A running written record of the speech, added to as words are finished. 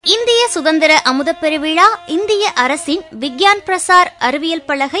இந்திய சுதந்திர அமுத பெருவிழா, இந்திய அரசின் விக்யான் பிரசார் அறிவியல்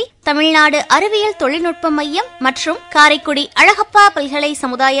பலகை, தமிழ்நாடு அறிவியல் தொழில்நுட்ப மையம் மற்றும் காரைக்குடி அழகப்பா பல்கலை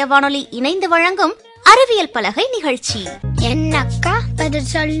சமுதாய வானொலி இணைந்து வழங்கும் அறிவியல் பலகை நிகழ்ச்சி. என்னக்கா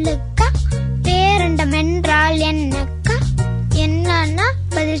பதில் சொல்லுக்கா, பேரண்டம் என்றால் என்னக்கா, என்னன்னா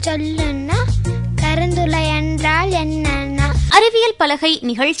பதில் சொல்லுன்னா, கருந்துளை என்றால் என்னன்னா. அறிவியல் பலகை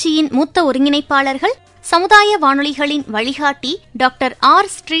நிகழ்ச்சியின் மூத்த ஒருங்கிணைப்பாளர்கள், சமுதாய வானொலிகளின் வழிகாட்டி டாக்டர் ஆர்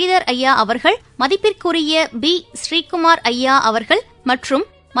ஸ்ரீதர் ஐயா அவர்கள், மதிப்பிற்குரிய பி ஸ்ரீகுமார் ஐயா அவர்கள் மற்றும்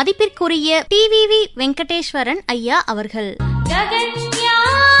மதிப்பிற்குரிய டிவிவி வெங்கடேஸ்வரன் ஐயா அவர்கள்.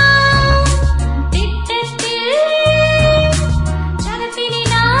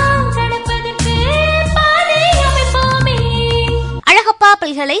 அழகப்பா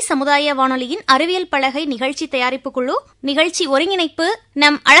பல்கலை சமுதாய வானொலியின் அறிவியல் பலகை நிகழ்ச்சி தயாரிப்பு குழு, நிகழ்ச்சி ஒருங்கிணைப்பு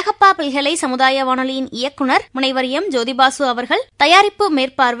நம் அழகப்பா பல்கலை சமுதாய வானொலியின் இயக்குனர் முனைவர் எம் ஜோதிபாசு அவர்கள், தயாரிப்பு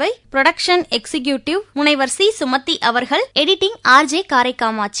மேற்பார்வை புரொடக்ஷன் எக்ஸிகியூட்டிவ் முனைவர் சி சுமதி அவர்கள், எடிட்டிங் ஆர்ஜே காரை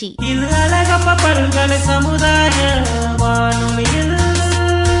காமாட்சி.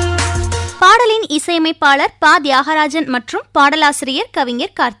 பாடலின் இசையமைப்பாளர் பா தியாகராஜன் மற்றும் பாடலாசிரியர்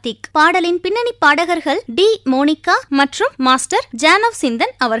கவிஞர் கார்த்திக். பாடலின் பின்னணி பாடகர்கள் டி மோனிகா மற்றும் மாஸ்டர் ஜானவ்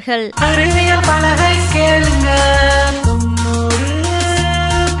சிந்தன் அவர்கள்.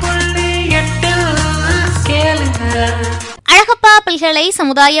 அழகப்பா பல்கலை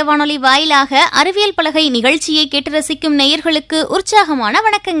சமுதாய வானொலி வாயிலாக அறிவியல் பலகை நிகழ்ச்சியை கேட்டு ரசிக்கும் நேயர்களுக்கு உற்சாகமான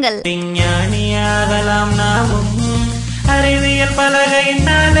வணக்கங்கள்.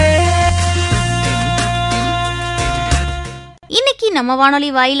 இன்னைக்கு நம்ம வானொலி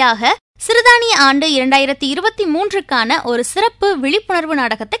வாயிலாக சிறுதானிய ஆண்டு 2023க்கான ஒரு சிறப்பு விழிப்புணர்வு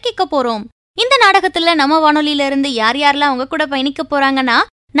நாடகத்தை கேட்க போறோம். இந்த நாடகத்துல நம்ம வானொலியில இருந்து யார் யாரெல்லாம் அவங்க கூட பயணிக்க போறாங்கன்னா,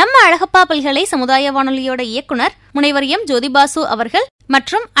 நம்ம அழகப்பா பல்கலை சமுதாய வானொலியோட இயக்குனர் முனைவர் எம் ஜோதிபாசு அவர்கள்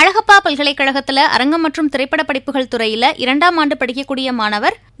மற்றும் அழகப்பா பல்கலைக்கழகத்துல அரங்கம் மற்றும் திரைப்பட படிப்புகள் துறையில 2ஆம் ஆண்டு படிக்கக்கூடிய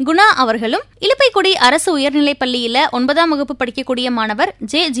மாணவர் குணா அவர்களும், இலுப்பைக்குடி அரசு உயர்நிலை பள்ளியில 9ஆம் வகுப்பு படிக்கக்கூடிய மாணவர்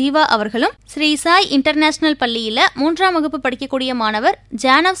ஜே ஜீவா அவர்களும், ஸ்ரீ சாய் இன்டர்நேஷனல் பள்ளியில 3ஆம் வகுப்பு படிக்கக்கூடிய மாணவர்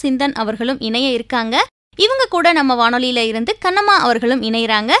ஜானவ் சிந்தன் அவர்களும் இணைய இருக்காங்க. இவங்க கூட நம்ம வானொலியில இருந்து கண்ணம்மா அவர்களும்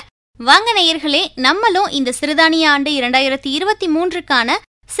இணையறாங்க. வாங்க நேயர்களே, நம்மளும் இந்த சிறுதானிய ஆண்டு 2023க்கான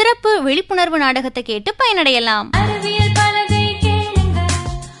சிறப்பு விழிப்புணர்வு நாடகத்தை கேட்டு பயனடையலாம்.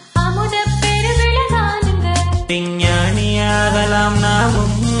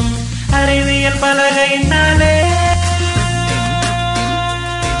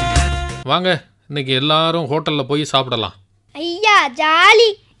 வாங்க, இன்னைக்கு எல்லாரும் ஹோட்டல்ல போய் சாப்பிடலாம். ஐயா ஜாலி,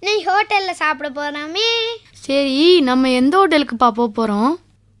 இன்னைக்கு ஹோட்டல்ல சாப்பிட போறோமே. சரி, நம்ம எந்த ஹோட்டலுக்கு போக போறோம்?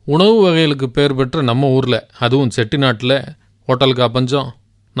 உணவு வகைகளுக்கு பேர் பெற்ற நம்ம ஊர்ல, அதுவும் செட்டிநாட்டில் ஹோட்டலுக்கா பஞ்சம்.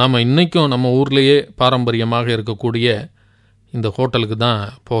 நாம் இன்னைக்கும் நம்ம ஊர்லேயே பாரம்பரியமாக இருக்கக்கூடிய இந்த ஹோட்டலுக்கு தான்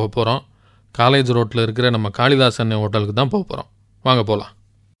போக போகிறோம். காலேஜ் ரோட்டில் இருக்கிற நம்ம காளிதாசன் ஹோட்டலுக்கு தான் போக போகிறோம். வாங்க போகலாம்.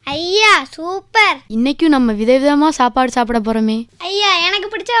 ஐயா சூப்பர், இன்னைக்கும் நம்ம விதவிதமா சாப்பாடு சாப்பிட போறோமே. ஐயா எனக்கு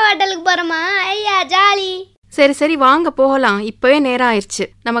பிடிச்ச ஹோட்டலுக்கு போறோமா? ஐயா ஜாலி. சரி சரி வாங்க போகலாம், இப்பவே நேரம் ஆயிடுச்சு.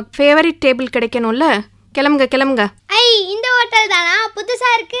 நமக்கு ஃபேவரட் டேபிள் கிடைக்கணும்ல, கிளம்புங்க கிளம்புங்க. ஐ, இந்த ஹோட்டல் தானா?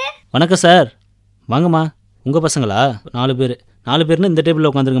 புதுசா இருக்கு. வணக்கம் சார், வாங்கம்மா. உங்கள் பசங்களா? 4 பேர்னு இந்த டேபிளில்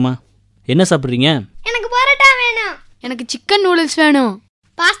உட்காந்துருங்கம்மா. என்ன சாப்பிட்றீங்க? எனக்கு பரோட்டா வேணும். எனக்கு சிக்கன் நூடுல்ஸ் வேணும்.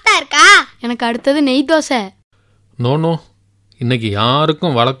 பாஸ்தா இருக்கா? எனக்கு அடுத்தது நெய் தோசை. நோ, இன்னைக்கு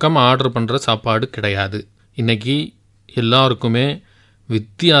யாருக்கும் வழக்கமாக ஆர்டர் பண்ணுற சாப்பாடு கிடையாது. இன்னைக்கு எல்லாருக்குமே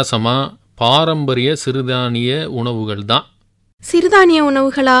வித்தியாசமாக பாரம்பரிய சிறுதானிய உணவுகள் தான். சிறுதானிய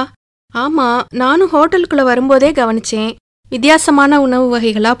உணவுகளா? ஆமா, நானும் ஹோட்டலுக்குள்ள வரும்போதே கவனிச்சேன். வித்தியாசமான உணவு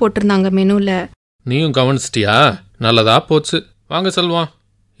வகைகளா போட்டிருந்தாங்க மெனுல. நீயும் கவனிச்சிட்டியா? நல்லதா போச்சு. வாங்க செல்வம்,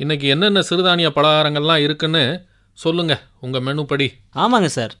 இன்னைக்கு என்னென்ன சிறுதானிய பலகாரங்கள்லாம் இருக்குன்னு சொல்லுங்க உங்க மெனு படி. ஆமாங்க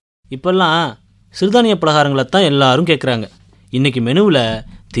சார், இப்பெல்லாம் சிறுதானிய பலகாரங்களை தான் எல்லாரும் கேட்குறாங்க. இன்னைக்கு மெனுவில்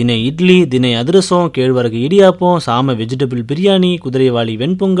தினை இட்லி, தினை அதிரசம், கேழ்வரகு இடியாப்பம், சாம வெஜிடபிள் பிரியாணி, குதிரைவாளி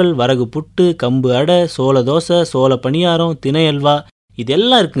வெண்பொங்கல், வரகு புட்டு, கம்பு அடை, சோள தோசை, சோள பணியாரம், தினை அல்வா,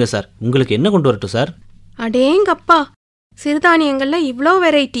 இதெல்லாம் இருக்குங்க சார். உங்களுக்கு என்ன கொண்டு வரட்டும் சார்? அடேங்கப்பா, சிறுதானியங்கள்ல இவ்ளோ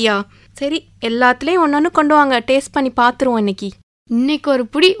வெரைட்டியா? சரி, எல்லாத்துலயும் ஒன்னொன்னு கொண்டு வாங்க, டேஸ்ட் பண்ணி பாத்துருவோம். இன்னைக்கு ஒரு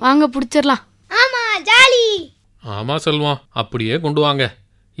புடி வாங்க, புடிச்சிடலாம். ஆமா ஜாலி. ஆமா செல்வம், அப்படியே கொண்டு வாங்க.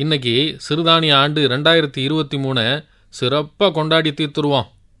 இன்னைக்கு சிறுதானிய ஆண்டு 2023 சிறப்பா கொண்டாடி தீர்த்துருவோம்.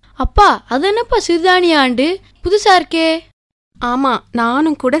 அப்பா, அது என்னப்பா சிறுதானிய ஆண்டு? புதுசா இருக்கே. ஆமா,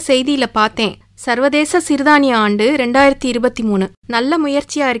 நானும் கூட செய்தியில பார்த்தேன். சர்வதேச சிறுதானிய ஆண்டு 2023. நல்ல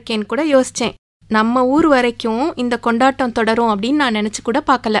முயற்சியா இருக்கேன்னு கூட யோசிச்சேன். நம்ம ஊர் வரைக்கும் இந்த கொண்டாட்டம் தொடரும் அப்படின்னு நான் நினைச்சு கூட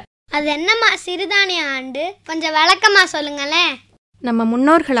பார்க்கல. அது என்னம்மா சிறுதானிய ஆண்டு? கொஞ்சம் விளக்கமா சொல்லுங்களேன். நம்ம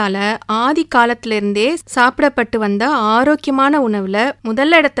முன்னோர்களால ஆதி காலத்திலிருந்தே சாப்பிடப்பட்டு வந்த ஆரோக்கியமான உணவுல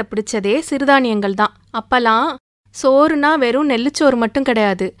முதல் இடத்தை பிடிச்சதே சிறுதானியங்கள் தான். அப்பெல்லாம் சோறுனா வெறும் நெல்லுச்சோறு மட்டும்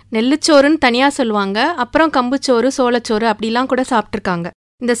கிடையாது, நெல்லுச்சோறுன்னு தனியா சொல்லுவாங்க, அப்புறம் கம்புச்சோறு சோளச்சோறு அப்படிலாம் கூட சாப்பிட்ருக்காங்க.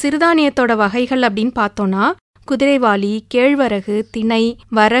 இந்த சிறுதானியத்தோட வகைகள் அப்படின்னு பார்த்தோம்னா குதிரைவாலி, கேழ்வரகு, திணை,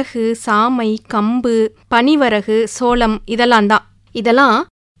 வரகு, சாமை, கம்பு, பனிவரகு, சோளம் இதெல்லாம் தான். இதெல்லாம்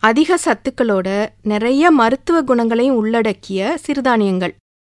அதிக சத்துக்களோட நிறைய மருத்துவ குணங்களையும் உள்ளடக்கிய சிறுதானியங்கள்.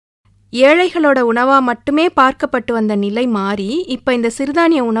 ஏழைகளோட உணவா மட்டுமே பார்க்கப்பட்டு வந்த நிலை மாறி இப்ப இந்த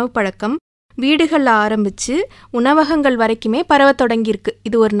சிறுதானிய உணவு பழக்கம் வீடுகள்ல ஆரம்பிச்சு உணவகங்கள் வரைக்குமே பரவ தொடங்கியிருக்கு.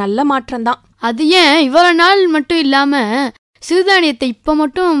 இது ஒரு நல்ல மாற்றம்தான். அது ஏன் இவ்வளவு நாள் மட்டும் இல்லாம சிறுதானியத்தை இப்ப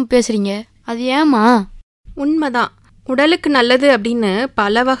மட்டும் பேசுறீங்க? அது ஏமா? உண்மைதான், உடலுக்கு நல்லது அப்படின்னு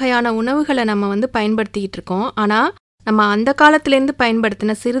பல வகையான உணவுகளை நம்ம பயன்படுத்திக்கிட்டு இருக்கோம். ஆனா நம்ம அந்த காலத்திலேருந்து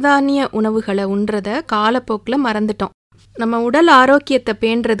பயன்படுத்தின சிறுதானிய உணவுகளை உண்றத காலப்போக்கில் மறந்துட்டோம். நம்ம உடல் ஆரோக்கியத்தை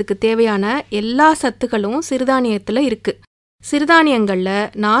பேணுறதுக்கு தேவையான எல்லா சத்துக்களும் சிறுதானியத்தில் இருக்கு. சிறுதானியங்கள்ல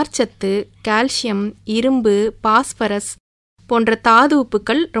நார்ச்சத்து, கால்சியம், இரும்பு, பாஸ்பரஸ் போன்ற தாது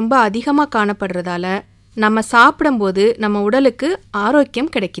உப்புக்கள் ரொம்ப அதிகமாக காணப்படுறதால நம்ம சாப்பிடும்போது நம்ம உடலுக்கு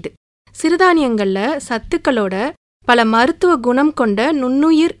ஆரோக்கியம் கிடைக்குது. சிறுதானியங்கள்ல சத்துக்களோட பல மருத்துவ குணம் கொண்ட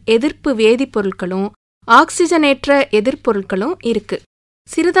நுண்ணுயிர் எதிர்ப்பு வேதிப்பொருட்களும் ஆக்சிஜனேற்ற எதிர்ப்பொருட்களும் இருக்கு.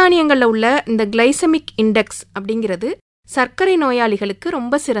 சிறுதானியங்கள்ல உள்ள இந்த கிளைசமிக் இண்டெக்ஸ் அப்படிங்கிறது சர்க்கரை நோயாளிகளுக்கு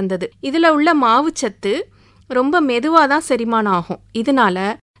ரொம்ப சிறந்தது. இதுல உள்ள மாவுச்சத்து ரொம்ப மெதுவாக தான் செரிமானம் ஆகும். இதனால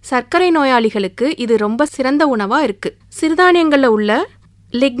சர்க்கரை நோயாளிகளுக்கு இது ரொம்ப சிறந்த உணவா இருக்கு. சிறுதானியங்கள்ல உள்ள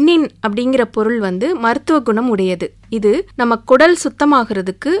லிக்னின் அப்படிங்கிற பொருள் மருத்துவ குணம் உடையது. இது நம்ம குடல்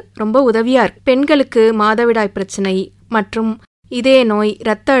சுத்தமாகிறதுக்கு ரொம்ப உதவியா இருக்கு. பெண்களுக்கு மாதவிடாய் பிரச்சனை மற்றும் இதய நோய்,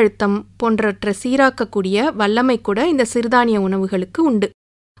 இரத்த அழுத்தம் போன்றவற்றை சீராக்கக்கூடிய வல்லமை கூட இந்த சிறுதானிய உணவுகளுக்கு உண்டு.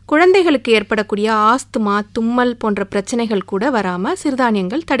 குழந்தைகளுக்கு ஏற்படக்கூடிய ஆஸ்துமா, தும்மல் போன்ற பிரச்சனைகள் கூட வராம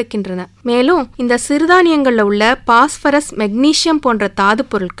சிறுதானியங்கள் தடுக்கின்றன. மேலும் இந்த சிறுதானியங்கள்ல உள்ள பாஸ்பரஸ், மெக்னீசியம் போன்ற தாது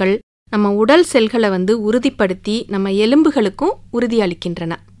பொருட்கள் நம்ம உடல் செல்களை உறுதிப்படுத்தி நம்ம எலும்புகளுக்கும் உறுதி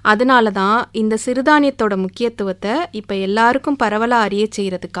அளிக்கின்றன. அதனாலதான் இந்த சிறுதானியத்தோட முக்கியத்துவத்தை இப்ப எல்லாருக்கும் பரவலா அறிய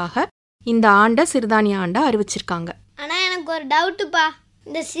செய்யறதுக்காக இந்த ஆண்டை சிறுதானிய ஆண்டை அறிவிச்சிருக்காங்க. ஆனா எனக்கு ஒரு டவுட்டுப்பா,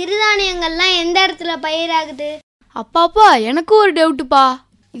 இந்த சிறுதானியங்கள்லாம் எந்த இடத்துல பயிராகுது? அப்பாப்பா எனக்கும் ஒரு டவுட்டுப்பா.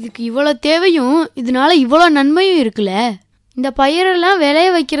 இதுக்கு இவ்வளோ தேவையும் இதனால இவ்வளோ நன்மையும் இருக்குல்ல, இந்த பயிரெல்லாம் விளைய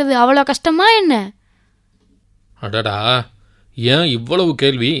வைக்கிறது அவ்வளோ கஷ்டமா என்ன? அடடா, ஏன் இவ்வளவு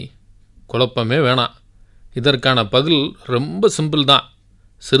கேள்வி? குழப்பமே வேணாம். இதற்கான பதில் ரொம்ப சிம்பிள் தான்.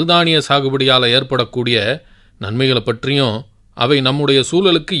 சிறுதானிய சாகுபடியால் ஏற்படக்கூடிய நன்மைகளை பற்றியும் அவை நம்முடைய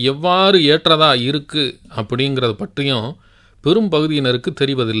சூழலுக்கு எவ்வாறு ஏற்றதா இருக்கு அப்படிங்கிறத பற்றியும் பெரும் பகுதியினருக்கு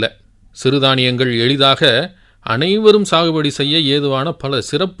தெரிவதில்லை. சிறுதானியங்கள் எளிதாக அனைவரும் சாகுபடி செய்ய ஏதுவான பல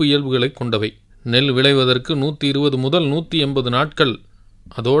சிறப்பு இயல்புகளை கொண்டவை. நெல் விளைவதற்கு 120 முதல் 180 நாட்கள்,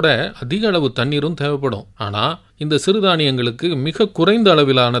 அதோட அதிக அளவு தண்ணீரும் தேவைப்படும். ஆனால் இந்த சிறுதானியங்களுக்கு மிக குறைந்த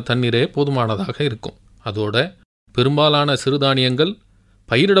அளவிலான தண்ணீரே போதுமானதாக இருக்கும். அதோட பெரும்பாலான சிறுதானியங்கள்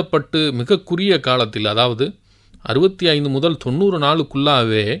பயிரிடப்பட்டு மிக குறுகிய காலத்தில், அதாவது 65 முதல் 90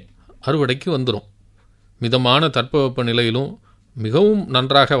 நாளுக்குள்ளாகவே அறுவடைக்கு வந்துடும். மிதமான தட்பவெப்ப நிலையிலும் மிகவும்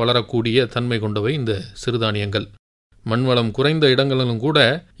நன்றாக வளரக்கூடிய தன்மை கொண்டவை இந்த சிறுதானியங்கள். மண்வளம் குறைந்த இடங்களிலும் கூட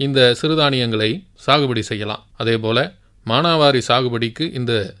இந்த சிறுதானியங்களை சாகுபடி செய்யலாம். அதேபோல மானாவாரி சாகுபடிக்கு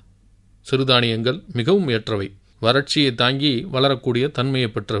இந்த சிறுதானியங்கள் மிகவும் ஏற்றவை. வறட்சியை தாங்கி வளரக்கூடிய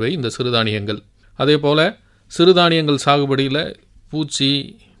தன்மையை பெற்றவை இந்த சிறுதானியங்கள். அதேபோல சிறுதானியங்கள் சாகுபடியில் பூச்சி,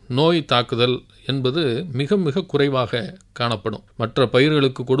 நோய் தாக்குதல் என்பது மிக மிக குறைவாக காணப்படும். மற்ற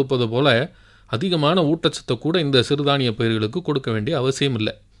பயிர்களுக்கு கொடுப்பது போல அதிகமான ஊட்டச்சத்தை கூட இந்த சிறுதானிய பயிர்களுக்கு கொடுக்க வேண்டிய அவசியம்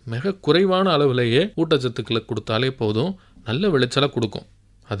இல்லை. மிக குறைவான அளவிலேயே ஊட்டச்சத்துக்களை கொடுத்தாலே போதும், நல்ல விளைச்சலை கொடுக்கும்.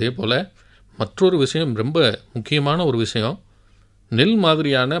 அதே போல் மற்றொரு விஷயம், ரொம்ப முக்கியமான ஒரு விஷயம், நெல்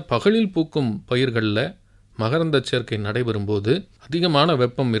மாதிரியான பகலில் பூக்கும் பயிர்களில் மகரந்த சேர்க்கை நடைபெறும்போது அதிகமான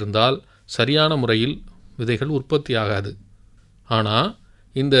வெப்பம் இருந்தால் சரியான முறையில் விதைகள் உற்பத்தி ஆகாது. ஆனால்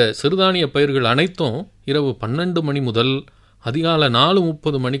இந்த சிறுதானிய பயிர்கள் அனைத்தும் இரவு 12 மணி முதல் அதிகாலை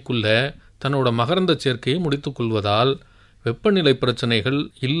 4:30 மணிக்குள்ளே தன்னோட மகரந்த சேர்க்கையை முடித்துக் கொள்வதால் வெப்பநிலை பிரச்சனைகள்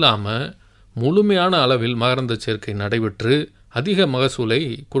இல்லாமல் முழுமையான அளவில் மகரந்த சேர்க்கை நடைபெற்று அதிக மகசூலை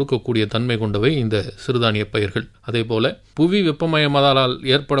கொடுக்கக்கூடிய தன்மை கொண்டவை இந்த சிறுதானிய பயிர்கள். அதே போல புவி வெப்பமயமாதலால்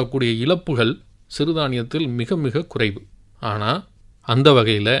ஏற்படக்கூடிய இழப்புகள் சிறுதானியத்தில் மிக மிக குறைவு. ஆனால் அந்த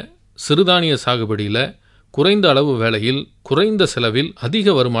வகையில் சிறுதானிய சாகுபடியில் குறைந்த அளவு வேளையில் குறைந்த செலவில்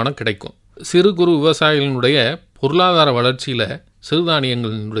அதிக வருமானம் கிடைக்கும். சிறு குறு விவசாயிகளுடைய பொருளாதார வளர்ச்சியில்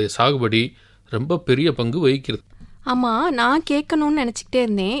சிறுதானியங்களினுடைய சாகுபடி ரொம்ப பெரிய பங்கு வகிக்கிறது. ஆமா, நான் கேட்கணும்னு நினச்சிக்கிட்டே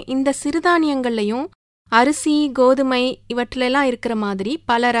இருந்தேன், இந்த சிறுதானியங்கள்லையும் அரிசி, கோதுமை இவற்றிலெல்லாம் இருக்கிற மாதிரி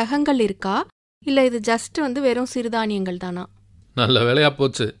பல ரகங்கள் இருக்கா, இல்லை இது ஜஸ்ட் வெறும் சிறுதானியங்கள் தானா? நல்ல வேலையாக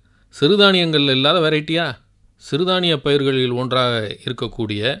போச்சு. சிறுதானியங்கள் இல்லாத வெரைட்டியா? சிறுதானிய பயிர்களில் ஒன்றாக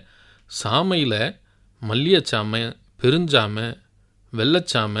இருக்கக்கூடிய சாமையில் மல்லியச்சாமை, பெருஞ்சாமை,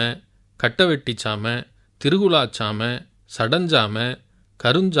 வெள்ளச்சாமை, கட்டவெட்டி சாமை, திருகுலாச்சாமை, சடஞ்சாமை,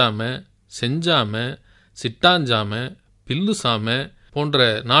 கருஞ்சாமை, செஞ்சாமை, சிட்டாஞ்சாமை, பில்லு சாமை போன்ற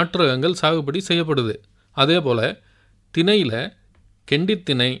நாட்டு ரகங்கள் சாகுபடி செய்யப்படுது. அதே போல் திணையில்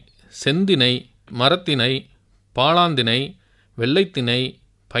கெண்டித்திணை, செந்திணை, மரத்திணை, பாலாந்திணை, வெள்ளைத்திணை,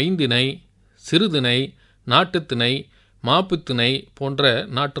 பைந்திணை, சிறுதிணை, நாட்டுத்திணை, மாப்புத்திணை போன்ற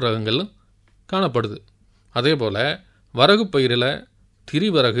நாட்டு ரகங்கள் காணப்படுது. அதே போல் வரகு பயிரில்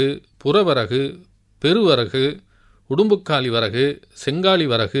திரிவரகு, புறவரகு, பெருவரகு, உடும்புக்காலி வரகு, செங்காலி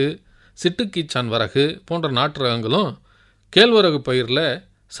வரகு, சிட்டுக்கீச்சான் வரகு போன்ற நாட்டு ரகங்களும், கேழ்வரகு பயிரில்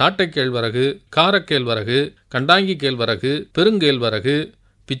சாட்டை கேழ்வரகு, காரக்கேழ்வரகு, கண்டாங்கி கேழ்வரகு, பெருங்கேழ்வரகு,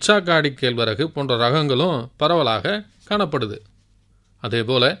 பிச்சாக்காடி கேழ்வரகு போன்ற ரகங்களும் பரவலாக காணப்படுது.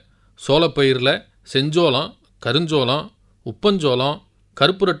 அதேபோல் சோளப்பயிரில் செஞ்சோளம், கருஞ்சோளம், உப்பஞ்சோளம்,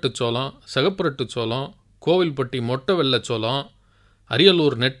 கருப்புரட்டு சோளம், சிகப்புரட்டு சோளம், கோவில்பட்டி மொட்டை வெள்ளச்சோளம்,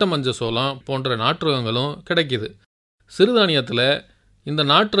 அரியலூர் நெட்ட மஞ்ச சோளம் போன்ற நாட்டு ரகங்களும் கிடைக்கிது. சிறுதானியத்தில் இந்த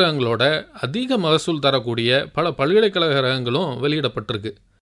நாட்டு ரகங்களோட அதிக மகசூல் தரக்கூடிய பல பல்கலைக்கழக ரகங்களும் வெளியிடப்பட்டிருக்கு.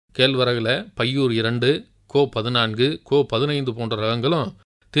 கேழ்வரகில் பையூர் 2, கோ 14, கோ 15 போன்ற ரகங்களும்,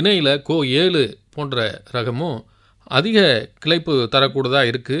 திணையில் கோ 7 போன்ற ரகமும் அதிக கிளைப்பு தரக்கூடியதாக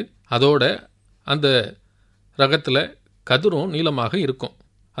இருக்குது. அதோட அந்த ரகத்தில் கதிரும் நீளமாக இருக்கும்.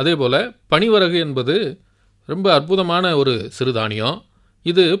 அதே போல் பனிவரகு என்பது ரொம்ப அற்புதமான ஒரு சிறுதானியம்.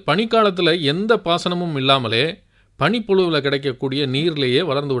 இது பனிக்காலத்தில் எந்த பாசனமும் இல்லாமலே பனிப்புழுவில் கிடைக்கக்கூடிய நீரிலேயே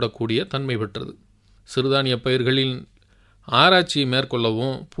வளர்ந்து விடக்கூடிய தன்மை பெற்றது. சிறுதானிய பயிர்களின் ஆராய்ச்சி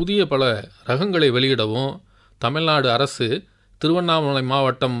மேற்கொள்ளவும் புதிய பல ரகங்களை வெளியிடவும் தமிழ்நாடு அரசு திருவண்ணாமலை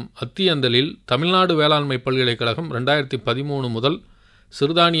மாவட்டம் அத்தியந்தலில் தமிழ்நாடு வேளாண்மை பல்கலைக்கழகம் 2013 முதல்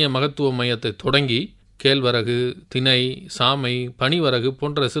சிறுதானிய மகத்துவ மையத்தை தொடங்கி கேழ்வரகு, திணை, சாமை, பனிவரகு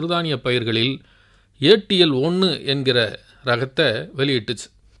போன்ற சிறுதானிய பயிர்களில் ஏடிஎல் 1 என்கிற ரகத்தை வெளியிட்டுச்சு.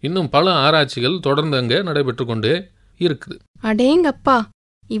 இன்னும் பல ஆராய்ச்சிகள் தொடர்ந்து அங்கே நடைபெற்று கொண்டே இருக்குது. அடேங்கப்பா,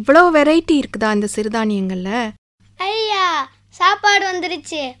 இவ்வளோ வெரைட்டி இருக்குதா இந்த சிறுதானியங்கள்ல? ஐயா, சாப்பாடு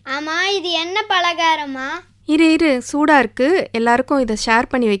வந்துருச்சு. ஆமா, இது என்ன பலகாரமா? இரு சூடா இருக்கு. எல்லாருக்கும் இதை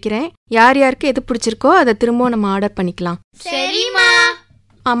ஷேர் பண்ணி வைக்கிறேன். யார் யாருக்கு எது பிடிச்சிருக்கோ அதை திரும்பவும் நம்ம ஆர்டர் பண்ணிக்கலாம். சரிம்மா.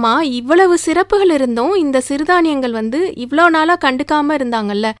 ஆமா, இவ்வளவு சிறப்புகள் இருந்தும் இந்த சிறுதானியங்கள் இவ்வளோ நாளா கண்டுக்காம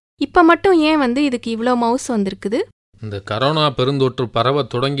இருந்தாங்கல்ல, இப்ப மட்டும் ஏன் இதுக்கு இவ்வளோ மவுஸ் வந்திருக்குது? இந்த கரோனா பெருந்தொற்று பரவ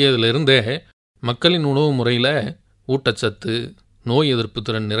தொடங்கியதிலிருந்தே மக்களின் உணவு முறையில் ஊட்டச்சத்து, நோய் எதிர்ப்பு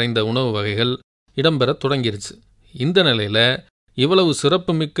திறன் நிறைந்த உணவு வகைகள் இடம்பெற தொடங்கிருச்சு. இந்த நிலையில் இவ்வளவு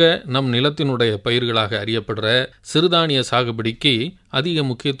சிறப்புமிக்க நம் நிலத்தினுடைய பயிர்களாக அறியப்படுற சிறுதானிய சாகுபடிக்கு அதிக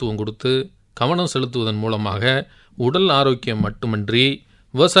முக்கியத்துவம் கொடுத்து கவனம் செலுத்துவதன் மூலமாக உடல் ஆரோக்கியம் மட்டுமின்றி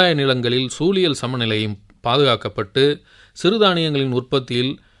விவசாய நிலங்களில் சூழியல் சமநிலையும் பாதுகாக்கப்பட்டு சிறுதானியங்களின்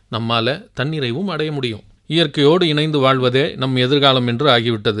உற்பத்தியில் நம்மால் தன்னிறைவும் அடைய முடியும். இயற்கையோடு இணைந்து வாழ்வதே நம் எதிர்காலம் என்று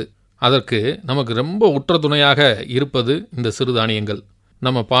ஆகிவிட்டது. அதற்கு நமக்கு ரொம்ப உற்ற துணையாக இருப்பது இந்த சிறுதானியங்கள்.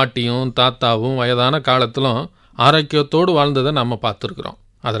 நம்ம பாட்டியும் தாத்தாவும் வயதான காலத்திலும் ஆரோக்கியத்தோடு வாழ்ந்ததை நம்ம பார்த்துருக்குறோம்.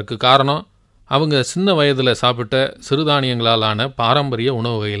 அதற்கு காரணம் அவங்க சின்ன வயதில் சாப்பிட்ட சிறுதானியங்களாலான பாரம்பரிய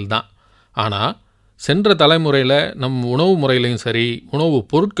உணவு வகைகள் தான். ஆனால் சென்ற தலைமுறையில் நம் உணவு முறையிலும் சரி, உணவு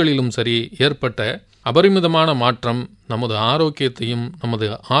பொருட்களிலும் சரி ஏற்பட்ட அபரிமிதமான மாற்றம் நமது ஆரோக்கியத்தையும் நமது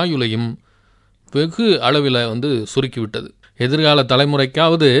ஆயுளையும் வெகு அளவில் சுருக்கிவிட்டது. எதிர்கால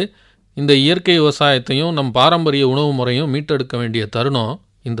தலைமுறைக்காவது இந்த இயற்கை விவசாயத்தையும் நம் பாரம்பரிய உணவு முறையும் மீட்டெடுக்க வேண்டிய தருணம்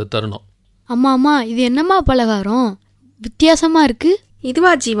இந்த தருணம். அம்மா, இது என்னம்மா பலகாரம் வித்தியாசமா இருக்கு?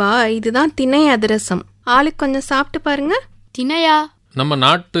 இதுவா ஜீவா? இதுதான் திணை அதிரசம். ஆளுக்கு கொஞ்சம் சாப்பிட்டு பாருங்க. திணையா? நம்ம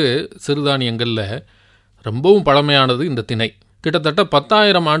நாட்டு சிறுதானியங்களில் ரொம்பவும் பழமையானது இந்த திணை. கிட்டத்தட்ட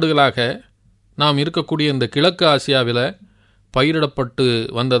 10,000 ஆண்டுகளாக நாம் இருக்கக்கூடிய இந்த கிழக்கு ஆசியாவில் பயிரிடப்பட்டு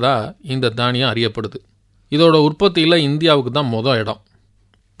வந்ததா இந்த தானியம் அறியப்படுது. இதோட உற்பத்தியில் இந்தியாவுக்கு தான் முதல் இடம்.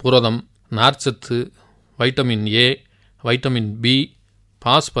 புரதம், நார்ச்சத்து, vitamin A, vitamin B,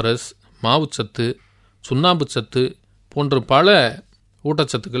 phosphorus, மாவுச்சத்து, சுண்ணாம்புச்சத்து போன்ற பல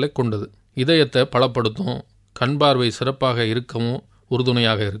ஊட்டச்சத்துக்களை கொண்டது. இதயத்தை பலப்படுத்தும், கண் பார்வை சிறப்பாக இருக்கவும்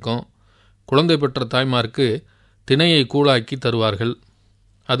உறுதுணையாக இருக்கும். குழந்தை பெற்ற தாய்மாருக்கு திணையை கூழாக்கி தருவார்கள்.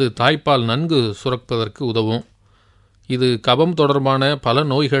 அது தாய்ப்பால் நன்கு சுரப்பதற்கு உதவும். இது கபம் தொடர்பான பல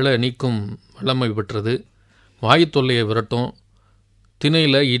நோய்களை நீக்கும் வல்லமை பெற்றது. வாயு தொல்லையை விரட்டும்.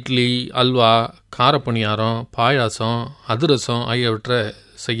 திணையில் இட்லி, அல்வா, காரப்பணியாரம், பாயாசம், அதிரசம் ஆகியவற்றை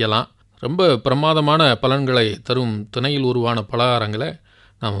செய்யலாம். ரொம்ப பிரமாதமான பலன்களை தரும் திணையில் உருவான பலகாரங்களை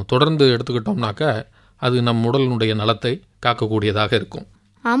நாம் தொடர்ந்து எடுத்துக்கிட்டோம்னாக்கா அது நம் உடலினுடைய நலத்தை காக்கக்கூடியதாக இருக்கும்.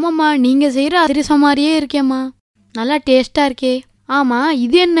 ஆமாம்மா, நீங்க செய்யற அதிரசம் மாதிரியே இருக்கேம்மா. நல்லா டேஸ்டா இருக்கே. ஆமா,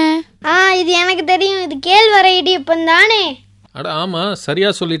 இது என்ன? இது எனக்கு தெரியும். இது கேழ்வரகு இடியப்பம் தானே? அட ஆமாம்,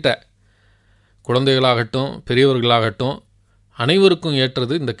 சரியாக சொல்லிட்ட. குழந்தைகளாகட்டும் பெரியவர்களாகட்டும் அனைவருக்கும்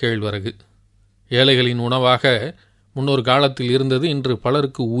ஏற்றது இந்த கேழ்வரகு. ஏழைகளின் உணவாக முன்னொரு காலத்தில் இருந்தது, இன்று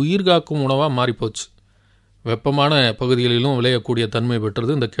பலருக்கு உயிர் காக்கும் உணவாக மாறிப்போச்சு. வெப்பமான பகுதிகளிலும் விளையக்கூடிய தன்மை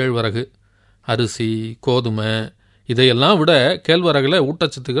பெற்றது இந்த கேழ்வரகு. அரிசி, கோதுமை இதையெல்லாம் விட கேழ்வரகுல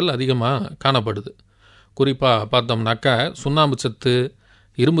ஊட்டச்சத்துக்கள் அதிகமாக காணப்படுது. குறிப்பாக பார்த்தோம்னாக்கா சுண்ணாம்பு சத்து,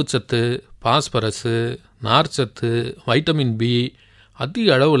 இரும்புச்சத்து, பாஸ்பரஸு, நார்ச்சத்து, வைட்டமின் பி அதிக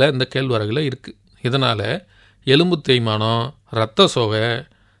அளவில் இந்த கேழ்வரகுல இருக்குது. இதனால் எலும்பு தேய்மானம், இரத்த சோகை,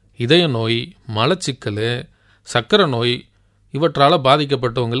 இதய நோய், மலச்சிக்கல், சர்க்கரை நோய் இவற்றால்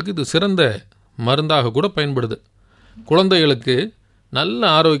பாதிக்கப்பட்டவங்களுக்கு இது சிறந்த மருந்தாக கூட பயன்படுது. குழந்தைகளுக்கு நல்ல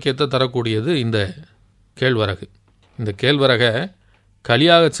ஆரோக்கியத்தை தரக்கூடியது இந்த கேழ்வரகு. இந்த கேழ்வரகை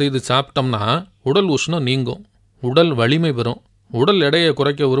களியாக செய்து சாப்பிட்டோம்னா உடல் உஷ்ணம் நீங்கும், உடல் வலிமை பெறும். உடல் எடையை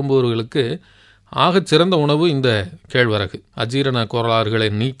குறைக்க விரும்புபவர்களுக்கு ஆகச்சிறந்த உணவு இந்த கேழ்வரகு. அஜீரண கோளாறுகளை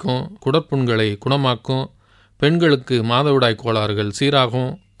நீக்கும், குடற்புண்களை குணமாக்கும், பெண்களுக்கு மாதவிடாய் கோளாறுகள்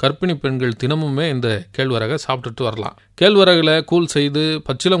சீராகும். கர்ப்பிணி பெண்கள் தினமுமே இந்த கேழ்வரகை சாப்பிட்டுட்டு வரலாம். கேழ்வரகுல கூழ் செய்து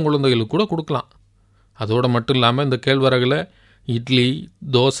பச்சிளம் குழந்தைகளுக்கு கூட கொடுக்கலாம். அதோடு மட்டும் இல்லாமல் இந்த கேழ்வரகுல இட்லி,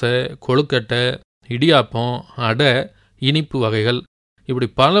 தோசை, கொழுக்கட்டை, இடியாப்பம், அடை, இனிப்பு வகைகள் இப்படி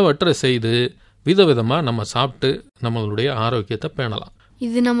பலவற்றை செய்து விதவிதமாக நம்ம சாப்பிட்டு நம்மளுடைய ஆரோக்கியத்தை பேணலாம்.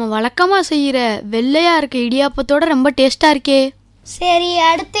 இது நம்ம வழக்கமாக செய்கிற வெள்ளையா இருக்க இடியாப்பத்தோட ரொம்ப டேஸ்டா இருக்கே. சரி,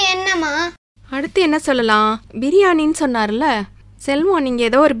 அடுத்து என்னம்மா? அடுத்து என்ன சொல்லலாம்? பிரியாணின்னு சொன்னார்ல செல்வம், நீங்கள்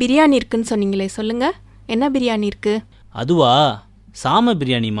ஏதோ ஒரு பிரியாணி இருக்குன்னு சொன்னீங்களே, சொல்லுங்க, என்ன பிரியாணி இருக்கு? அதுவா, சாம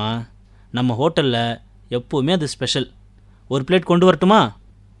பிரியாணிமா. நம்ம ஹோட்டலில் எப்போவுமே அது ஸ்பெஷல். ஒரு பிளேட் கொண்டு வரட்டுமா?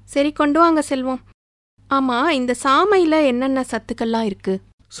 சரி, கொண்டு வாங்க செல்வம். ஆமாம், இந்த சாமையில் என்னென்ன சத்துக்கள்லாம் இருக்கு?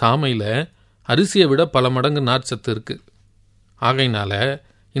 சாமையில் அரிசியை விட பல மடங்கு நார்ச்சத்து இருக்குது. ஆகையினால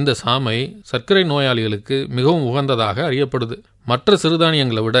இந்த சாமை சர்க்கரை நோயாளிகளுக்கு மிகவும் உகந்ததாக அறியப்படுது. மற்ற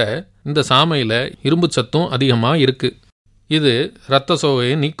சிறுதானியங்களை விட இந்த சாமையில் இரும்பு சத்தும் அதிகமாக இருக்குது. இது இரத்த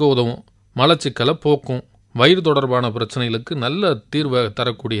சோகையை நீக்க உதவும், மலச்சிக்கலை போக்கும், வயிறு தொடர்பான பிரச்சனைகளுக்கு நல்ல தீர்வை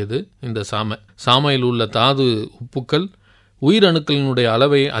தரக்கூடியது இந்த சாமை. சாமையில் உள்ள தாது உப்புக்கள் உயிரணுக்களினுடைய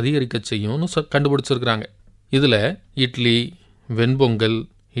அளவை அதிகரிக்க செய்யும்னு கண்டுபிடிச்சிருக்கிறாங்க. இதில் இட்லி, வெண்பொங்கல்,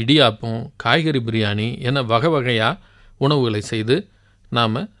 இடியாப்பம், காய்கறி பிரியாணி என வகை வகையாக உணவுகளை செய்து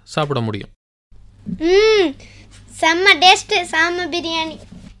நாம் சாப்பிட முடியும். செம்ம டேஸ்ட் சாம பிரியாணி.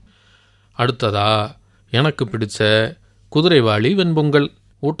 அடுத்ததா எனக்கு பிடிச்ச குதிரைவாளி வெண்பொங்கல்.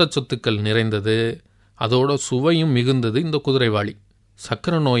 ஊட்டச்சத்துக்கள் நிறைந்தது, அதோட சுவையும் மிகுந்தது இந்த குதிரைவாளி.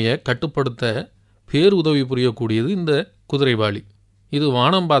 சர்க்கரை நோயை கட்டுப்படுத்த பேருதவி புரியக்கூடியது இந்த குதிரைவாளி. இது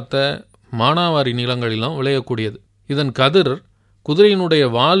வானம் பார்த்த மானாவாரி நிலங்களிலும் விளையக்கூடியது. இதன் கதிர் குதிரையினுடைய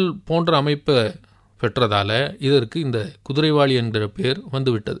வால் போன்ற அமைப்பை பெற்றதால இதற்கு இந்த குதிரைவாளி என்கிற பேர்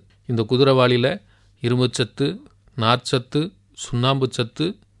வந்துவிட்டது. இந்த குதிரைவாளியில் இரும்புச்சத்து, நார்ச்சத்து, சுண்ணாம்பு சத்து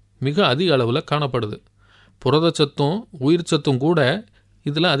மிக அதிக அளவில் காணப்படுது. புரதச்சத்தும் உயிர் சத்தும் கூட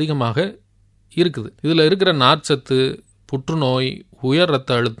இதில் அதிகமாக இருக்குது. இதில் இருக்கிற நார்ச்சத்து புற்றுநோய், உயர்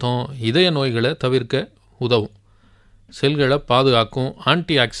இரத்த அழுத்தம், இதய நோய்களை தவிர்க்க உதவும், செல்களை பாதுகாக்கும்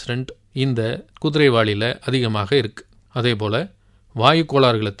ஆன்டி ஆக்சிடென்ட் இந்த குதிரைவாளியில் அதிகமாக இருக்குது. அதே போல் வாயு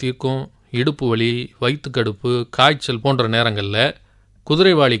கோளாறுகளை தீர்க்கும், இடுப்பு வலி, வயிற்றுக்கடுப்பு, காய்ச்சல் போன்ற நேரங்களில்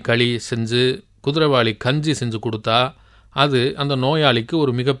குதிரைவாளி களி செஞ்சு, குதிரைவாளி கஞ்சி செஞ்சு கொடுத்தா அது அந்த நோயாளிக்கு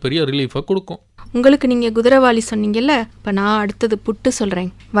ஒரு மிகப்பெரிய ரிலீஃபை கொடுக்கும். உங்களுக்கு நீங்கள் குதிரைவாளி சொன்னீங்கல்ல, இப்போ நான் அடுத்தது புட்டு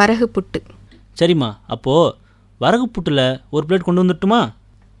சொல்கிறேன், வரகு புட்டு. சரிம்மா, அப்போது வரகு புட்டில் ஒரு பிளேட் கொண்டு வந்துட்டுமா?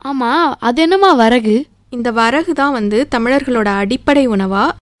 ஆமாம், அது என்னம்மா வரகு? இந்த வரகு தான் தமிழர்களோட அடிப்படை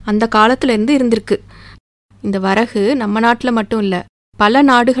உணவாக அந்த காலத்துலேருந்து இருந்திருக்கு. இந்த வரகு நம்ம நாட்டில் மட்டும் இல்லை, பல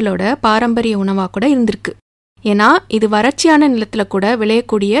நாடுகளோட பாரம்பரிய உணவாக கூட இருந்திருக்கு. ஏன்னா இது வறட்சியான நிலத்தில் கூட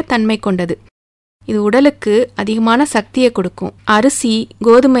விளையக்கூடிய தன்மை கொண்டது. இது உடலுக்கு அதிகமான சக்தியை கொடுக்கும். அரிசி,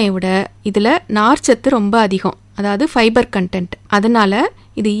 கோதுமையை விட இதில் நார்ச்சத்து ரொம்ப அதிகம், அதாவது ஃபைபர் கண்டென்ட். அதனால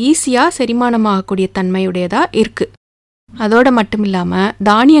இது ஈஸியாக செரிமானமாகக்கூடிய தன்மையுடையதாக இருக்குது. அதோட மட்டும் இல்லாமல்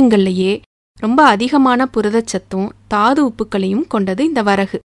தானியங்கள்லேயே ரொம்ப அதிகமான புரதச்சத்தும் தாது உப்புக்களையும் கொண்டது இந்த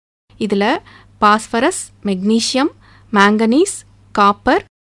வரகு. இதில் பாஸ்பரஸ், மெக்னீசியம், மேங்கனீஸ், காப்பர்,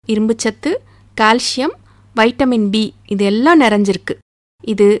 இரும்புச்சத்து, கால்சியம், வைட்டமின் பி இது எல்லாம் நிறைஞ்சிருக்கு.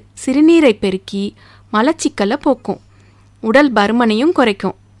 இது சிறுநீரை பெருக்கி மலச்சிக்கலை போக்கும், உடல் பருமனையும்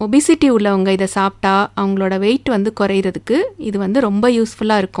குறைக்கும். ஒபிசிட்டி உள்ளவங்க இதை சாப்பிட்டா அவங்களோட வெயிட் குறையிறதுக்கு இது ரொம்ப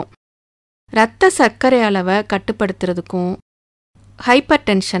யூஸ்ஃபுல்லாக இருக்கும். இரத்த சர்க்கரை அளவை கட்டுப்படுத்துறதுக்கும், ஹைப்பர்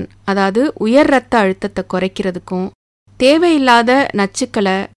டென்ஷன் அதாவது உயர் இரத்த அழுத்தத்தை குறைக்கிறதுக்கும், தேவையில்லாத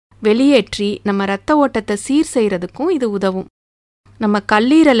நச்சுக்களை வெளியேற்றி நம்ம இரத்த ஓட்டத்தை சீர் செய்கிறதுக்கும் இது உதவும். நம்ம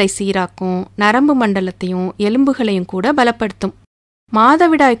கல்லீரலை சீராக்கும், நரம்பு மண்டலத்தையும் எலும்புகளையும் கூட பலப்படுத்தும்.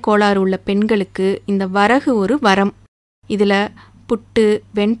 மாதவிடாய் கோளாறு உள்ள பெண்களுக்கு இந்த வரகு ஒரு வரம். இதில் புட்டு,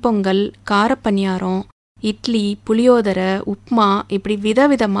 வெண்பொங்கல், காரப்பணியாரம், இட்லி, புளியோதரை, உப்மா, இப்படி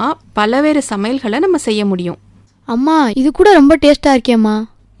விதவிதமாக பலவேறு சமையல்களை நம்ம செய்ய முடியும். அம்மா, இது கூட ரொம்ப டேஸ்டா இருக்கேம்மா.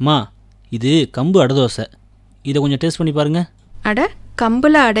 அம்மா, இது கம்பு அடை தோசை. இதை கொஞ்சம் டேஸ்ட் பண்ணி பாருங்க. அட,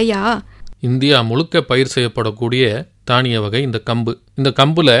 கம்புல அடையா? இந்தியா முழுக்க பயிர் செய்யப்படக்கூடிய தானிய வகை இந்த கம்பு. இந்த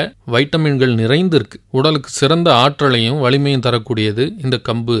கம்புல வைட்டமின்கள் நிறைந்து இருக்கு. உடலுக்கு சிறந்த ஆற்றலையும் வலிமையும் தரக்கூடியது இந்த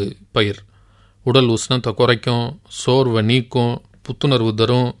கம்பு பயிர். உடல் உஷ்ணத்தை குறைக்கும், சோர்வை நீக்கும், புத்துணர்வு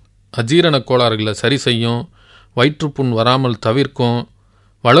தரும், அஜீரண கோளாறுகளை சரி செய்யும், வயிற்றுப்புண் வராமல் தவிர்க்கும்,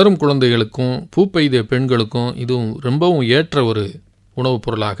 வளரும் குழந்தைகளுக்கும் பூப்பெய்திய பெண்களுக்கும் இதுவும் ரொம்பவும் ஏற்ற ஒரு உணவுப்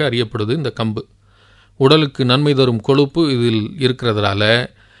பொருளாக அறியப்படுது இந்த கம்பு. உடலுக்கு நன்மை தரும் கொழுப்பு இதில் இருக்கிறதுனால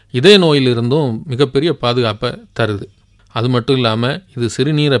இதய நோயிலிருந்தும் மிகப்பெரிய பாதுகாப்பை தருது. அது மட்டும் இல்லாமல் இது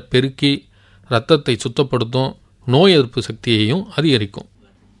சிறுநீரை பெருக்கி இரத்தத்தை சுத்தப்படுத்தும், நோய் எதிர்ப்பு சக்தியையும் அதிகரிக்கும்.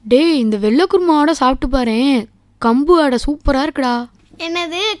 டேய், இந்த வெள்ளை குருமாவோட சாப்பிட்டு பாரு, கம்பு அடை சூப்பராக இருக்குடா.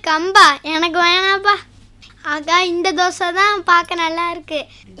 என்னது கம்பா? எனக்கு வேணாப்பா. ஆகா, இந்த தோசை தான் பார்க்க நல்லா இருக்கு.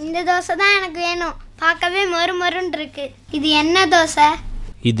 இந்த தோசை தான் எனக்கு வேணும். பார்க்கவே மொறு மொறுன்னு இருக்கு. இது என்ன தோசை?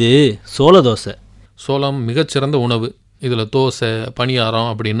 இது சோள தோசை. சோளம் மிகச்சிறந்த உணவு. இதில் தோசை, பணியாரம்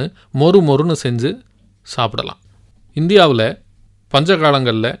அப்படின்னு மொறுன்னு செஞ்சு சாப்பிடலாம். இந்தியாவில்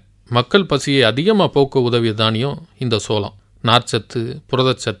பஞ்சகாலங்களில் மக்கள் பசியை அதிகமாக போக்க உதவிய தானியம் இந்த சோளம். நார்ச்சத்து,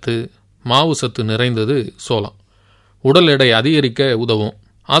 புரதச்சத்து, மாவு சத்து நிறைந்தது சோளம். உடல் எடை அதிகரிக்க உதவும்.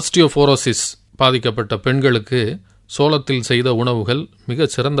 ஆஸ்டியோபோரோசிஸ் பாதிக்கப்பட்ட பெண்களுக்கு சோளத்தில் செய்த உணவுகள் மிக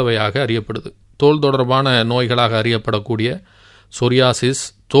சிறந்தவையாக அறியப்படுது. தோல் தொடர்பான நோய்களாக அறியப்படக்கூடிய சொரியாசிஸ்,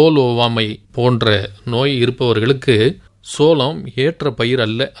 தோல் ஒவ்வாமை போன்ற நோய் இருப்பவர்களுக்கு சோளம் ஏற்ற பயிர்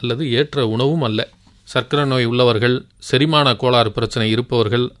அல்ல, அல்லது ஏற்ற உணவும் அல்ல. சர்க்கரை நோய் உள்ளவர்கள், செரிமான கோளாறு பிரச்சனை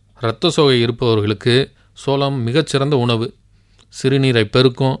இருப்பவர்கள், இரத்த சோகை இருப்பவர்களுக்கு சோளம் மிகச்சிறந்த உணவு. சிறுநீரை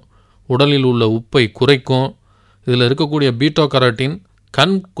பெருக்கும், உடலில் உள்ள உப்பை குறைக்கும். இதில் இருக்கக்கூடிய பீட்டோ கரோட்டின்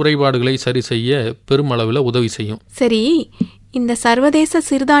கண் குறைபாடுகளை சரி செய்ய பெருமளவில் உதவி செய்யும். சரி, இந்த சர்வதேச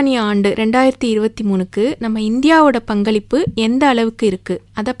சிறுதானிய ஆண்டு 2023க்கு நம்ம இந்தியாவோட பங்களிப்பு எந்த அளவுக்கு இருக்கு?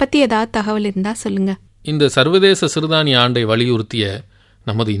 அதை பற்றி ஏதாவது தகவல் இருந்தால் சொல்லுங்க. இந்த சர்வதேச சிறுதானிய ஆண்டை வலியுறுத்திய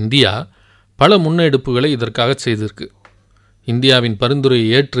நமது இந்தியா பல முன்னெடுப்புகளை இதற்காக செய்திருக்கு. இந்தியாவின் பரிந்துரையை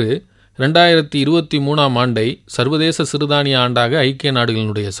ஏற்று 2023ஆம் ஆண்டை சர்வதேச சிறுதானிய ஆண்டாக ஐக்கிய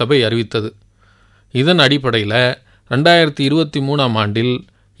நாடுகளினுடைய சபை அறிவித்தது. இதன் அடிப்படையில் 2023ஆம் ஆண்டில்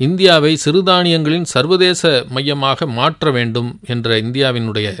இந்தியாவை சிறுதானியங்களின் சர்வதேச மையமாக மாற்ற வேண்டும் என்ற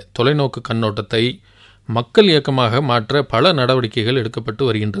இந்தியாவினுடைய தொலைநோக்கு கண்ணோட்டத்தை மக்கள் இயக்கமாக மாற்ற பல நடவடிக்கைகள் எடுக்கப்பட்டு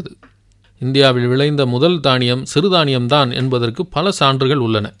வருகின்றது. இந்தியாவில் விளைந்த முதல் தானியம் சிறுதானியம்தான் என்பதற்கு பல சான்றுகள்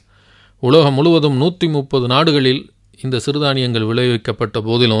உள்ளன. உலகம் முழுவதும் 130 நாடுகளில் இந்த சிறுதானியங்கள் விளைவிக்கப்பட்ட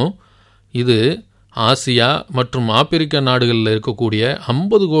போதிலும் இது ஆசியா மற்றும் ஆப்பிரிக்க நாடுகளில் இருக்கக்கூடிய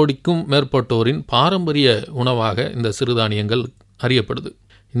 50 கோடிக்கும் மேற்பட்டோரின் பாரம்பரிய உணவாக இந்த சிறுதானியங்கள் அறியப்படுது.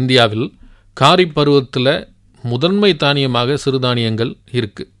 இந்தியாவில் காரிப் பருவத்தில் முதன்மை தானியமாக சிறுதானியங்கள்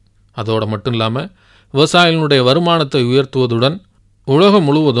இருக்குது. அதோடு மட்டும் இல்லாமல் விவசாயிகளுடைய வருமானத்தை உயர்த்துவதுடன் உலகம்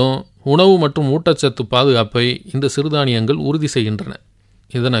முழுவதும் உணவு மற்றும் ஊட்டச்சத்து பாதுகாப்பை இந்த சிறுதானியங்கள் உறுதி செய்கின்றன.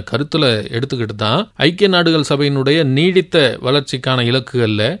 இதனை கருத்தில் எடுத்துக்கிட்டு தான் ஐக்கிய நாடுகள் சபையினுடைய நீடித்த வளர்ச்சிக்கான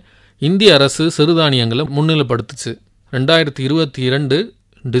இலக்குகளில் இந்திய அரசு சிறுதானியங்களை முன்னிலைப்படுத்துச்சு. 2022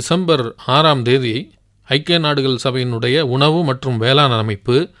 டிசம்பர் 6ஆம் தேதி ஐக்கிய நாடுகள் சபையினுடைய உணவு மற்றும் வேளாண்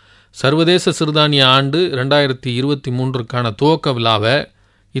அமைப்பு சர்வதேச சிறுதானிய ஆண்டு 2023க்கான துவக்க விழாவை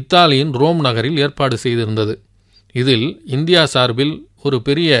இத்தாலியின் ரோம் நகரில் ஏற்பாடு செய்திருந்தது. இதில் இந்தியா சார்பில் ஒரு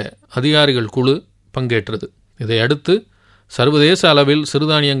பெரிய அதிகாரிகள் குழு பங்கேற்றது. இதையடுத்து சர்வதேச அளவில்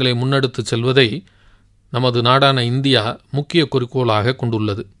சிறுதானியங்களை முன்னெடுத்து செல்வதை நமது நாடான இந்தியா முக்கிய குறிக்கோளாக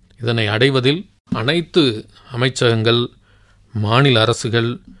கொண்டுள்ளது. இதனை அடைவதில் அனைத்து அமைச்சகங்கள், மாநில அரசுகள்,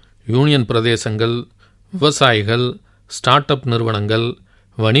 யூனியன் பிரதேசங்கள், விவசாயிகள், ஸ்டார்ட் அப் நிறுவனங்கள்,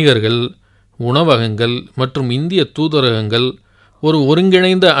 வணிகர்கள், உணவகங்கள் மற்றும் இந்திய தூதரகங்கள் ஒரு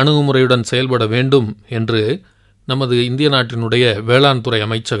ஒருங்கிணைந்த அணுகுமுறையுடன் செயல்பட வேண்டும் என்று நமது இந்திய நாட்டினுடைய வேளாண் துறை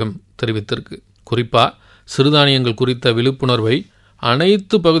அமைச்சகம் தெரிவித்திருக்கு. குறிப்பாக சிறுதானியங்கள் குறித்த விழிப்புணர்வை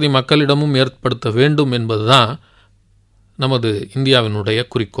அனைத்து பகுதி மக்களிடமும் ஏற்படுத்த வேண்டும் என்பதுதான் நமது இந்தியாவினுடைய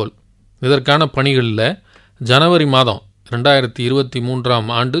குறிக்கோள். இதற்கான பணிகளில் ஜனவரி மாதம் 2023ஆம்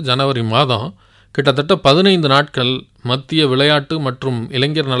ஆண்டு ஜனவரி மாதம் கிட்டத்தட்ட 15 நாட்கள் மத்திய விளையாட்டு மற்றும்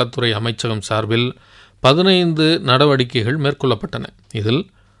இளைஞர் நலத்துறை அமைச்சகம் சார்பில் 15 நடவடிக்கைகள் மேற்கொள்ளப்பட்டன. இதில்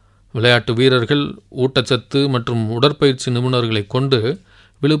விளையாட்டு வீரர்கள், ஊட்டச்சத்து மற்றும் உடற்பயிற்சி நிபுணர்களை கொண்டு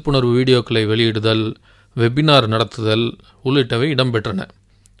விழிப்புணர்வு வீடியோக்களை வெளியிடுதல், வெபினார் நடத்துதல் உள்ளிட்டவை இடம்பெற்றன.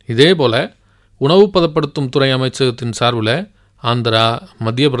 இதேபோல உணவு பதப்படுத்தும் துறை அமைச்சகத்தின் சார்பில் ஆந்திரா,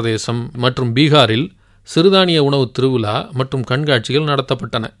 மத்திய பிரதேசம் மற்றும் பீகாரில் சிறுதானிய உணவு திருவிழா மற்றும் கண்காட்சிகள்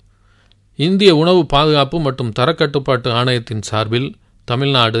நடத்தப்பட்டன. இந்திய உணவு பாதுகாப்பு மற்றும் தரக்கட்டுப்பாட்டு ஆணையத்தின் சார்பில்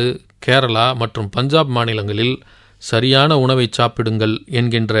தமிழ்நாடு, கேரளா மற்றும் பஞ்சாப் மாநிலங்களில் சரியான உணவை சாப்பிடுங்கள்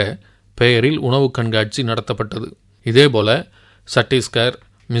என்கின்ற பெயரில் உணவு கண்காட்சி நடத்தப்பட்டது. இதேபோல சத்தீஸ்கர்,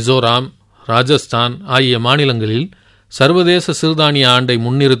 மிசோராம், ராஜஸ்தான் ஆகிய மாநிலங்களில் சர்வதேச சிறுதானிய ஆண்டை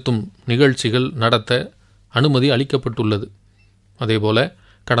முன்னிறுத்தும் நிகழ்ச்சிகள் நடத்த அனுமதி அளிக்கப்பட்டுள்ளது. அதேபோல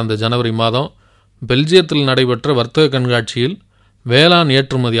கடந்த ஜனவரி மாதம் பெல்ஜியத்தில் நடைபெற்ற வர்த்தக கண்காட்சியில் வேளாண்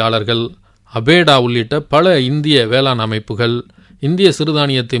ஏற்றுமதியாளர்கள், அபேடா உள்ளிட்ட பல இந்திய வேளாண் அமைப்புகள் இந்திய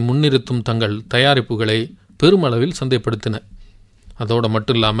சிறுதானியத்தை முன்னிறுத்தும் தங்கள் தயாரிப்புகளை பெருமளவில் சந்தைப்படுத்தின. அதோடு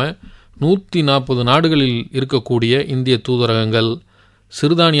மட்டும் இல்லாமல் 140 நாடுகளில் இருக்கக்கூடிய இந்திய தூதரகங்கள்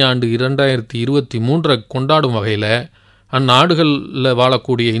சிறுதானிய ஆண்டு 2023 கொண்டாடும் வகையில் அந்நாடுகளில்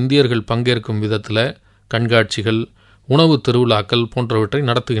வாழக்கூடிய இந்தியர்கள் பங்கேற்கும் விதத்தில் கண்காட்சிகள், உணவு திருவிழாக்கள் போன்றவற்றை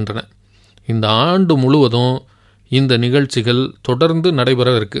நடத்துகின்றன. இந்த ஆண்டு முழுவதும் இந்த நிகழ்ச்சிகள் தொடர்ந்து நடைபெற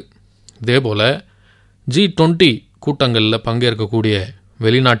இருக்கு. இதேபோல் G20 கூட்டங்களில் பங்கேற்கக்கூடிய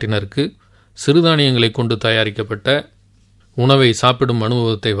வெளிநாட்டினருக்கு சிறுதானியங்களை கொண்டு தயாரிக்கப்பட்ட உணவை சாப்பிடும்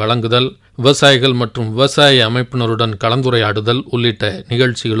அனுபவத்தை வழங்குதல், விவசாயிகள் மற்றும் விவசாய அமைப்பினருடன் கலந்துரையாடுதல் உள்ளிட்ட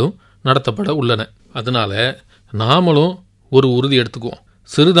நிகழ்ச்சிகளும் நடத்தப்பட உள்ளன. அதனால நாமளும் ஒரு உறுதி எடுத்துக்குவோம்.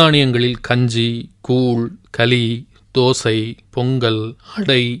 சிறுதானியங்களில் கஞ்சி, கூழ், களி, தோசை, பொங்கல்,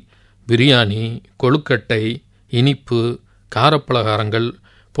 அடை, பிரியாணி, கொழுக்கட்டை, இனிப்பு, காரப்பலகாரங்கள்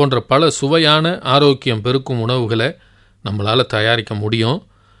போன்ற பல சுவையான ஆரோக்கியம் பெருக்கும் உணவுகளை நம்மளால் தயாரிக்க முடியும்.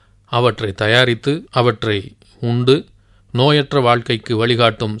 அவற்றை தயாரித்து அவற்றை உண்டு நோயற்ற வாழ்க்கைக்கு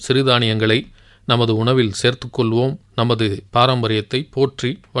வழிகாட்டும் சிறுதானியங்களை நமது உணவில் சேர்த்துக்கொள்வோம். நமது பாரம்பரியத்தை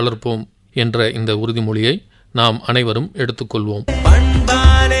போற்றி வளர்ப்போம் என்ற இந்த உறுதிமொழியை நாம் அனைவரும் எடுத்துக்கொள்வோம்.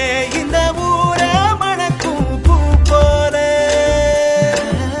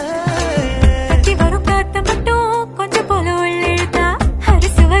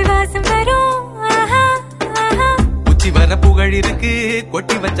 இருக்கு,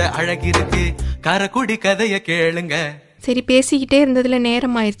 கொட்டி வச்ச அழகிருக்கு, காரக்குடி கதைய கேளுங்க. சரி, பேசிக்கிட்டே இருந்ததுல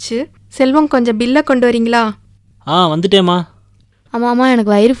நேரம் ஆயிடுச்சு. செல்வம், கொஞ்சம் பில்லை கொண்டு வரீங்களா? வந்துட்டேம்மா. ஆமாம்மா,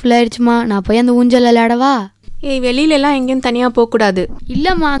 எனக்கு வயிறு ஃபுல்லாயிடுச்சுமா. நான் போய் அந்த ஊஞ்சல் விளையாடவா? வெளியில எல்லாம் எங்கேயும் தனியா போக கூடாது.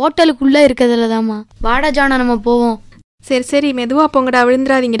 இல்லம்மா, ஹோட்டலுக்குள்ள இருக்கிறதுலதாம்மா. வாடா ஜானா, நம்ம போவோம். சரி, மெதுவா போங்கடா,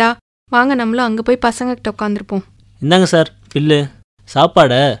 விழுந்துடாதீங்கடா. வாங்க, நம்மளும் அங்க போய் பசங்க கிட்ட உட்காந்துருப்போம். இந்தாங்க சார் பில்லு.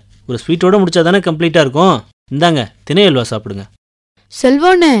 சாப்பாடை ஒரு ஸ்வீட்டோட முடிச்சா தானே கம்ப்ளீட்டா இருக்கும். இந்தாங்க, திணை அல்வா சாப்பிடுங்க.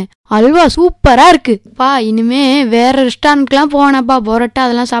 செல்வனே, அல்வா சூப்பரா இருக்கு பா. இனிமே வேற ரெஸ்டாரண்ட்லாம் போவானாப்பா, பொரோட்டா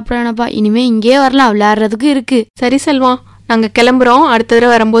அதெல்லாம் சாப்பிடுவானாப்பா. இனிமே இங்கே வரலாம், விளையாடுறதுக்கு இருக்கு. சரி செல்வம், நாங்க கிளம்புறோம். அடுத்த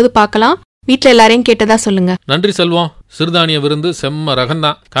தடவை வரும்போது பார்க்கலாம். வீட்டுல எல்லாரையும் கேட்டதா சொல்லுங்க. நன்றி செல்வம். சிறுதானிய விருந்து செம்ம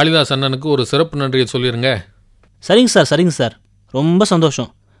ரகம்தான். காளிதாஸ் அண்ணனுக்கு ஒரு சிறப்பு நன்றியை சொல்லிருங்க. சரிங்க சார், ரொம்ப சந்தோஷம்.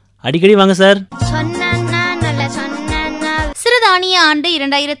 அடிக்கடி வாங்க சார். சிறுதானிய ஆண்டு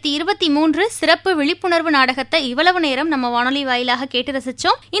 2023 சிறப்பு விழிப்புணர்வு நாடகத்தை இவ்வளவு நேரம் நம்ம வானொலி வாயிலாக கேட்டு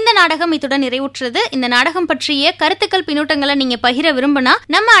ரசிச்சோம். இந்த நாடகம் இத்துடன் நிறைவுற்றது. இந்த நாடகம் பற்றிய கருத்துக்கள், பின்னூட்டங்களை நீங்க பகிர விரும்பினா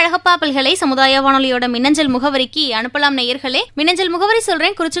நம்ம அழகப்பா பல்கலை சமுதாய வானொலியோட மின்னஞ்சல் முகவரிக்கு அனுப்பலாம். நேயர்களே, மின்னஞ்சல் முகவரி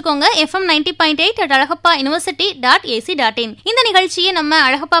சொல்றேன், குறிச்சுக்கோங்க. FM 90.8@alagappa.university.in. இந்த நிகழ்ச்சியை நம்ம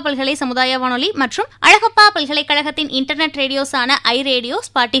அழகப்பா பல்கலை சமுதாய வானொலி மற்றும் அழகப்பா பல்கலைக்கழகத்தின் இன்டர்நெட் ரேடியோஸான iRadio,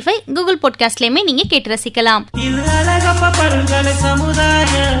 Spotify, Google பாட்காஸ்ட்லயுமே நீங்க கேட்டு ரசிக்கலாம்.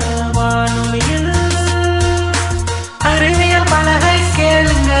 சமுதாய வானொலியில்